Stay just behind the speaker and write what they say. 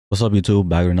What's up YouTube,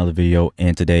 back with another video,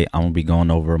 and today I'm going to be going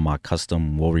over my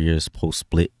custom Warriors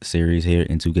post-split series here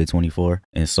in 2K24.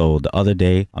 And so the other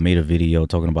day I made a video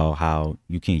talking about how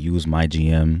you can use my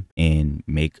GM and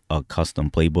make a custom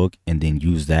playbook and then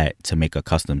use that to make a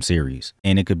custom series.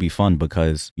 And it could be fun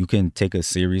because you can take a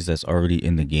series that's already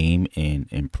in the game and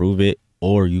improve it,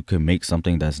 or you can make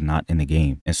something that's not in the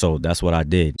game. And so that's what I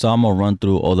did. So I'm gonna run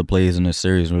through all the plays in the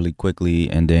series really quickly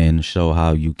and then show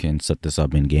how you can set this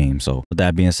up in game. So with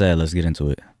that being said, let's get into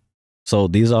it. So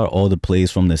these are all the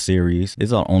plays from the series.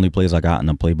 These are the only plays I got in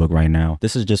the playbook right now.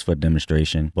 This is just for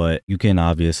demonstration, but you can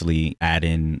obviously add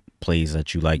in plays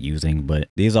that you like using. But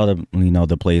these are the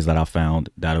the plays that I found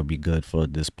that'll be good for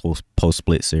this post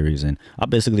split series. And I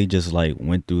basically just like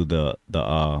went through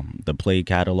the play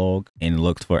catalog and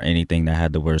looked for anything that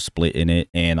had the word split in it.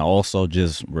 And I also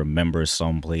just remember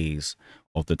some plays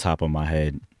off the top of my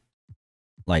head,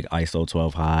 like ISO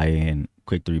 12 high and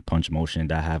quick 3 punch motion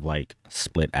that have like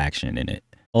split action in it.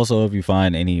 Also, if you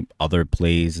find any other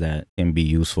plays that can be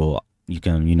useful, you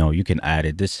can add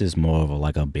it. This is more of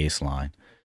like a baseline.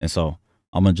 And so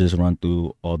I'm gonna just run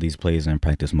through all these plays in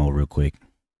practice mode real quick.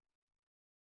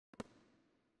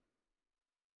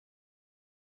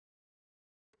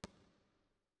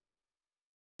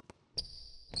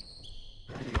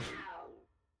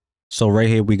 So right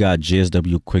here we got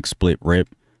GSW Quick Split Rip.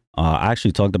 I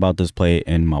actually talked about this play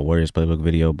in my Warriors playbook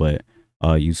video, but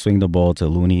you swing the ball to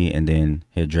Looney and then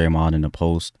hit Draymond in the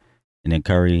post, and then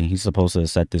Curry, he's supposed to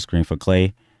set the screen for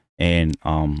Clay and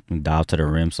dive to the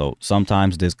rim. So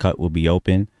sometimes this cut will be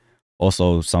open.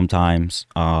 Also, sometimes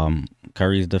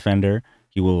Curry's defender,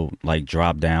 he will like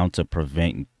drop down to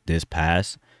prevent this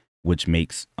pass, which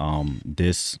makes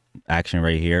this action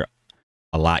right here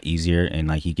a lot easier, and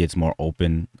like he gets more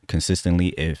open consistently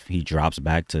if he drops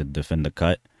back to defend the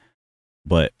cut.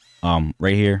 But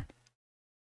right here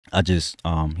I just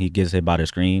he gets hit by the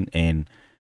screen, and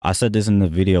I said this in the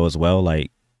video as well,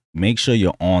 like make sure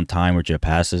you're on time with your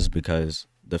passes because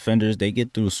defenders, they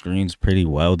get through screens pretty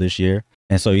well this year.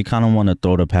 And so you kind of want to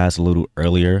throw the pass a little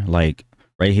earlier. Like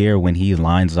right here when he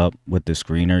lines up with the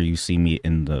screener, you see me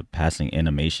in the passing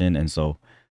animation. And so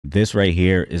this right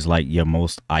here is like your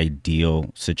most ideal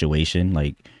situation.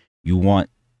 Like you want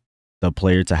the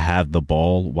player to have the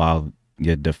ball while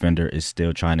your defender is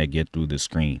still trying to get through the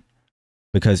screen.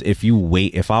 Because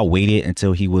if I waited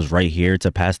until he was right here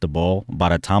to pass the ball, by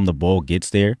the time the ball gets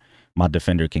there, my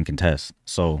defender can contest.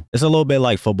 So it's a little bit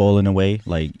like football in a way.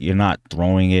 Like you're not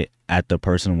throwing it at the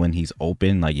person when he's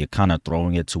open, like you're kind of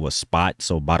throwing it to a spot.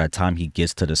 So by the time he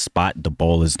gets to the spot, the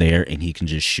ball is there and he can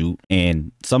just shoot.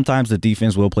 And sometimes the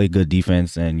defense will play good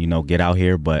defense and, get out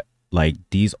here. But like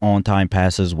these on-time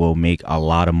passes will make a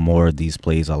lot of more of these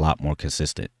plays a lot more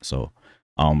consistent. So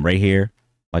right here,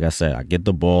 like I said, I get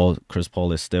the ball. Chris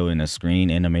Paul is still in the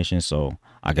screen animation, so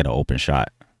I get an open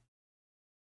shot.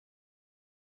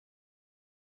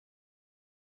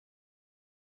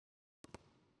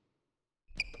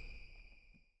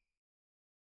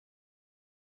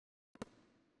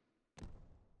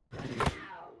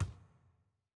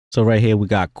 So right here, we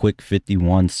got quick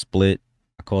 51 split.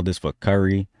 I call this for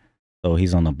Curry. So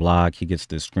he's on the block. He gets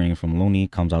this screen from Looney,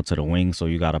 comes out to the wing. So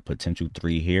you got a potential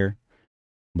 3 here.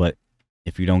 But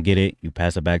if you don't get it, you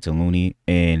pass it back to Looney.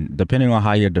 And depending on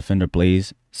how your defender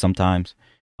plays, sometimes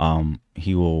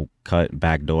he will cut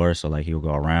back door. So like he'll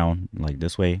go around like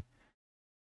this way.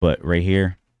 But right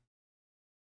here,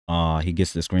 he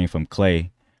gets the screen from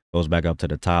Clay, goes back up to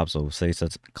the top. So say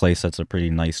Clay sets a pretty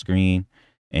nice screen,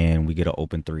 and we get an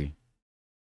open 3.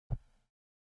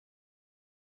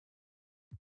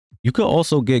 You could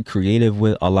also get creative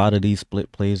with a lot of these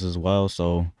split plays as well.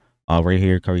 So right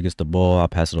here, Curry gets the ball. I'll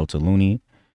pass it over to Looney.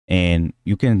 And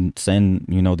you can send,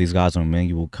 these guys on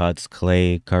manual cuts,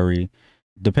 Clay, Curry,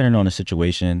 depending on the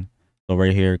situation. So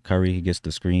right here, Curry, he gets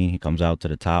the screen. He comes out to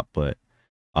the top. But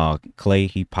Clay,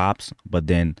 he pops. But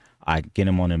then I get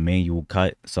him on a manual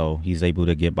cut. So he's able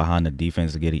to get behind the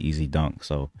defense to get an easy dunk.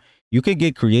 So you could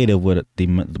get creative with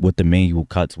the manual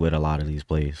cuts with a lot of these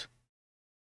plays.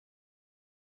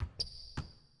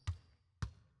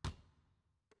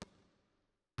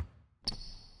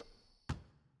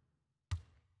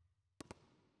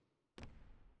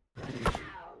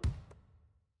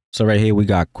 So right here, we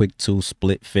got quick 2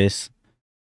 split fist.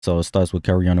 So it starts with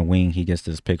Curry on the wing. He gets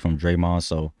this pick from Draymond.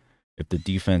 So if the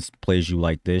defense plays you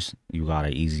like this, you got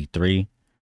an easy 3.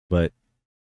 But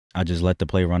I just let the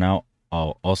play run out.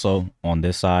 Also on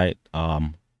this side,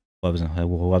 whoever's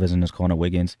in this corner,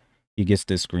 Wiggins, he gets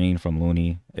this screen from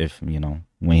Looney if,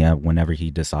 whenever he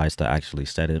decides to actually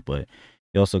set it. But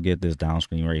you also get this down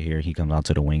screen right here. He comes out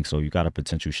to the wing. So you got a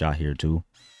potential shot here too.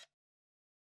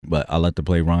 But I let the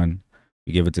play run.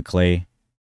 We give it to Clay,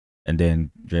 and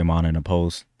then Draymond in the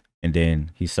post, and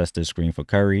then he sets the screen for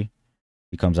Curry.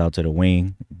 He comes out to the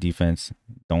wing. Defense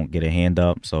don't get a hand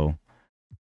up, so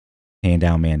hand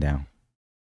down, man down.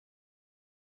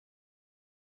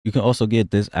 You can also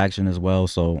get this action as well.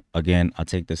 So again, I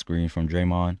take the screen from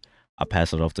Draymond. I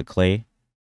pass it off to Clay,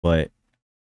 but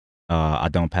I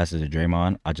don't pass it to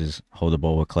Draymond. I just hold the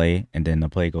ball with Clay, and then the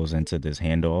play goes into this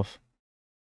handoff,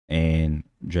 and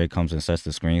Dre comes and sets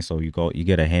the screen. So you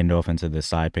get a handoff into the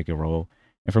side pick and roll,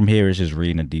 and from here it's just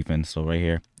reading the defense. So right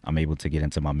here, I'm able to get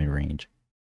into my mid range.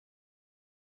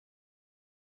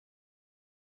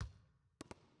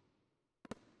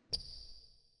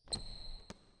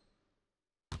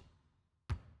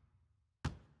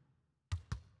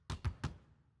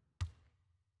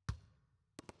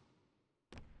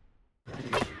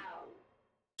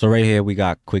 So right here we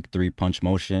got quick 3-punch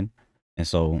motion, and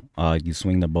so you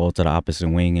swing the ball to the opposite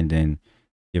wing and then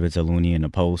give it to Looney in the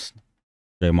post.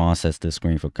 Draymond sets the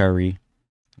screen for Curry.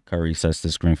 Curry sets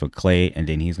the screen for Clay, and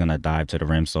then he's gonna dive to the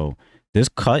rim. So this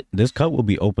cut will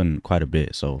be open quite a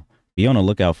bit. So be on the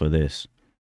lookout for this.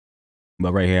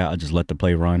 But right here, I just let the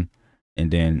play run,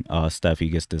 and then Steph, he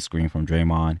gets the screen from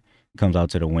Draymond. He comes out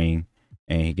to the wing,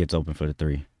 and he gets open for the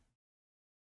three.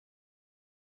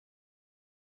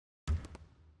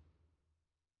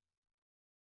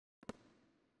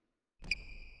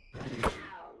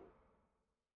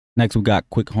 Next, we got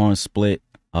quick horn split.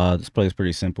 This play is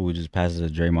pretty simple. We just pass it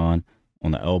to Draymond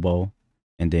on the elbow,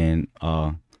 and then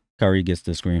Curry gets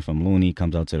the screen from Looney,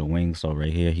 comes out to the wing. So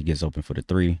right here, he gets open for the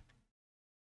three.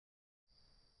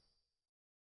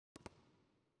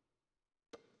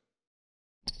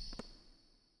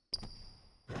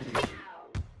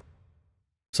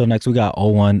 So next we got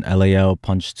 0-1 LAL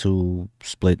Punch 2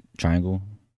 Split Triangle,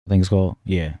 I think it's called.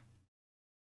 Yeah.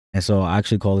 And so I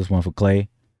actually call this one for Clay.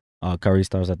 Curry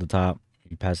starts at the top.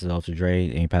 He passes it off to Dre,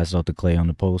 and he passes off to Clay on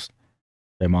the post.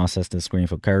 Draymond sets the screen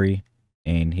for Curry,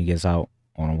 and he gets out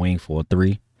on a wing for a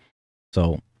three.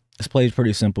 So this play is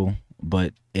pretty simple,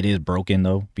 but it is broken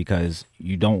though, because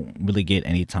you don't really get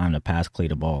any time to pass Clay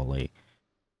the ball. Like,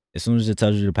 as soon as it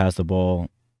tells you to pass the ball,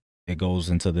 it goes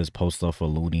into this post up for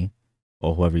Looney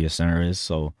or whoever your center is.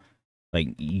 So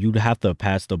like you'd have to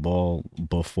pass the ball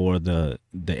before the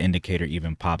indicator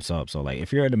even pops up. So like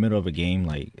if you're in the middle of a game,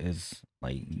 like it's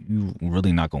like you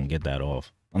really not gonna get that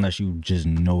off unless you just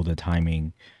know the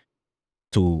timing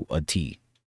to a T.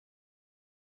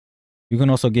 You can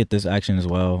also get this action as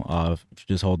well. If you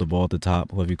just hold the ball at the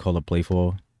top, whoever you call a play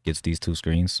for gets these two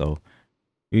screens. So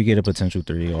you get a potential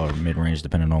three or mid range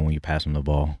depending on when you pass them the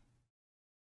ball.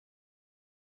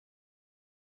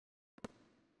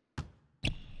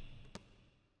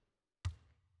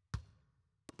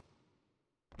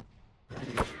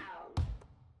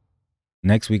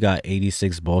 Next, we got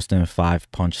 86 Boston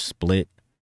 5-punch split.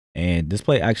 And this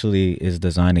play actually is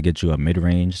designed to get you a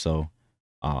mid-range. So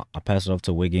I pass it off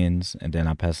to Wiggins, and then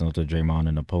I pass it off to Draymond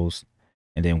in the post.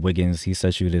 And then Wiggins, he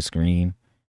sets you the screen.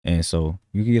 And so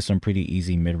you can get some pretty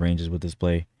easy mid-ranges with this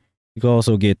play. You can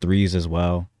also get threes as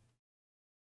well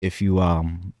if you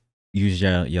use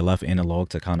your left analog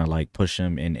to kind of like push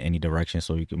them in any direction.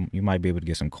 So you might be able to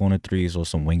get some corner threes or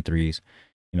some wing threes,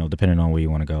 you know, depending on where you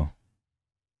want to go.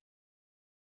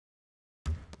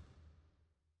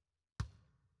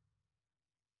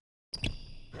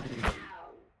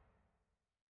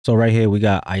 So right here we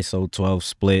got ISO 12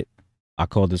 split. I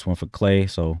called this one for Clay.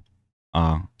 So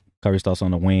Curry starts on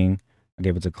the wing. I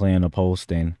gave it to Clay on the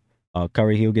post, and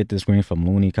Curry, he'll get this screen from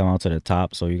Looney, come out to the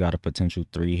top. So you got a potential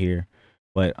three here.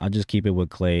 But I just keep it with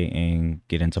Clay and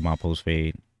get into my post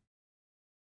fade.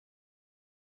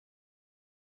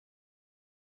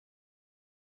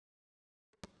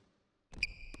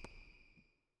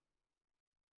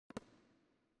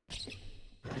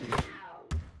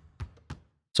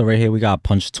 So right here we got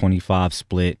punch 25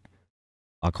 split.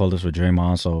 I call this for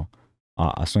Draymond. So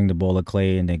I swing the ball at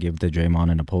Clay and then give it to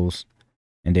Draymond in the post.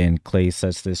 And then Clay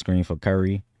sets this screen for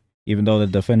Curry. Even though the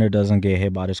defender doesn't get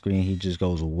hit by the screen, he just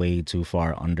goes way too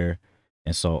far under.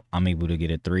 And so I'm able to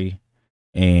get a three.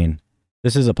 And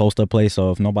this is a post-up play,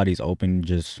 so if nobody's open,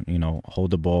 just, you know,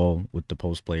 hold the ball with the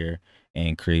post player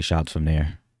and create shots from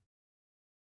there.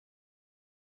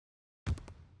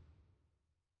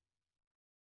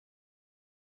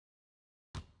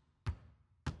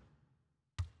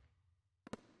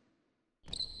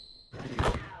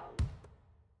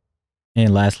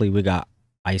 And lastly, we got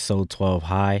ISO 12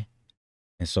 high.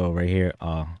 And so right here,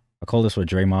 I call this for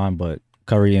Draymond, but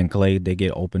Curry and Clay, they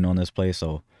get open on this play.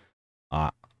 So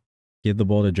give the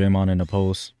ball to Draymond in the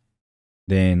post.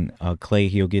 Then Clay,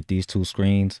 he'll get these two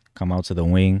screens, come out to the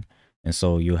wing. and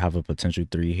so you'll have a potential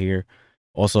 3 here.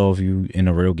 Also, if you in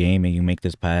a real game and you make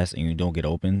this pass and you don't get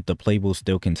open, the play will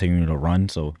still continue to run,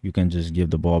 so you can just give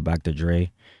the ball back to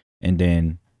Dre. And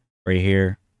then right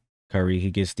here, Curry,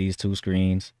 he gets these 2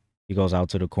 screens, he goes out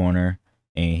to the corner,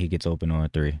 and he gets open on a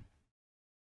 3.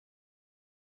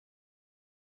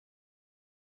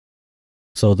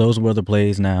 So those were the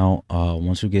plays. Now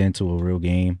once you get into a real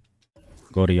game,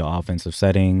 go to your offensive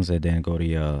settings and then go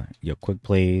to your quick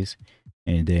plays,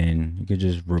 and then you can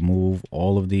just remove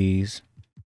all of these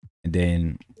and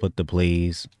then put the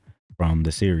plays from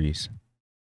the series.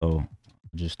 So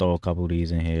just throw a couple of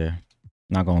these in here.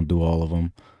 Not gonna do all of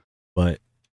them, but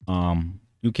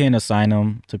you can assign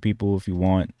them to people if you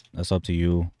want. That's up to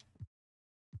you.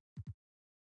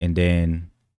 And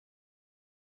then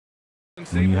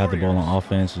when you have the ball on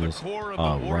offense, just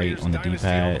right on the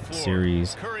D-pad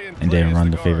series, and then run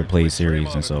the favorite play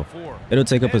series. And so it'll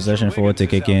take a possession for it to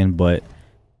kick in, but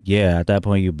yeah, at that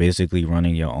point you're basically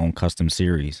running your own custom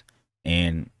series.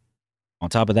 And on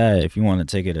top of that, if you want to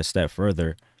take it a step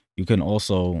further, you can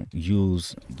also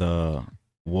use the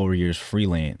Warriors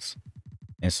freelance.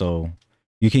 And so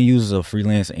you can use a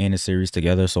freelance and a series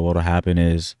together. So what'll happen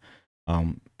is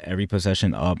every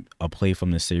possession up, a play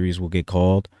from the series will get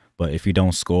called. But if you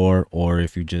don't score, or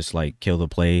if you just like kill the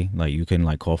play, like you can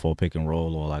like call for a pick and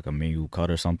roll or like a menu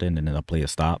cut or something, and then the play will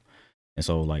stop. And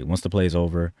so like once the play is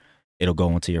over, it'll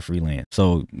go into your freelance.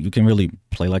 So you can really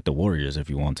play like the Warriors if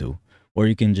you want to. Or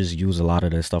you can just use a lot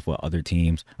of this stuff with other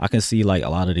teams. I can see like a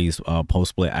lot of these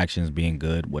post-split actions being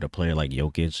good with a player like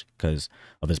Jokic because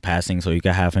of his passing. So you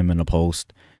can have him in the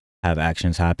post, have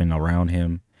actions happen around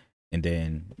him. And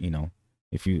then, you know,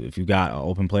 if you got an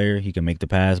open player, he can make the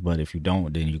pass. But if you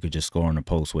don't, then you could just score on the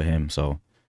post with him. So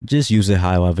just use it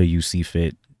however you see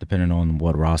fit, depending on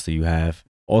what roster you have.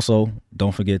 Also,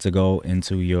 don't forget to go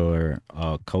into your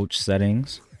coach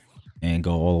settings and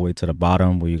go all the way to the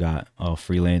bottom where you got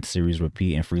freelance series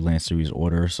repeat and freelance series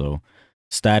order. So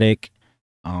static,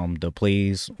 the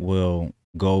plays will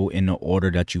go in the order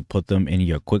that you put them in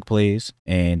your quick plays,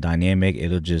 and dynamic,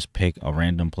 it'll just pick a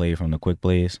random play from the quick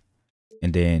plays.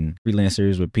 And then freelance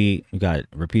series repeat, you got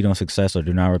repeat on success or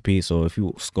do not repeat. So if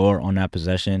you score on that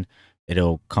possession,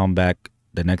 it'll come back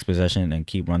the next possession and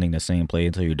keep running the same play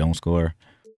until you don't score.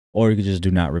 Or you can just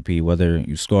do not repeat. Whether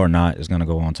you score or not, it's going to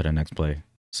go on to the next play.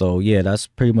 So yeah, that's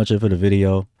pretty much it for the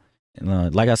video.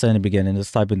 And like I said in the beginning,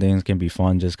 this type of things can be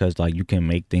fun just because like you can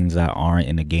make things that aren't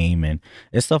in the game, and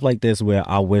it's stuff like this where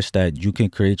I wish that you can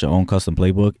create your own custom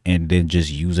playbook and then just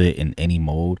use it in any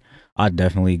mode. I'd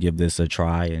definitely give this a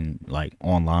try in like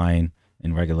online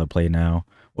in regular play now,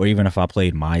 or even if I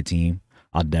played my team,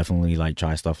 I'll definitely like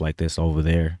try stuff like this over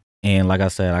there. And like I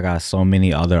said, I got so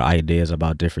many other ideas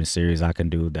about different series I can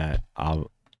do that I'll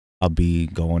be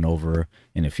going over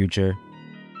in the future.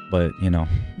 But, you know,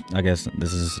 I guess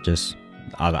this is just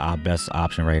our best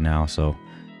option right now. So,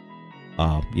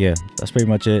 yeah, that's pretty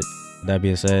much it. That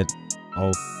being said, I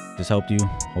hope this helped you.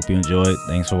 Hope you enjoyed.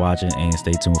 Thanks for watching, and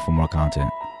stay tuned for more content.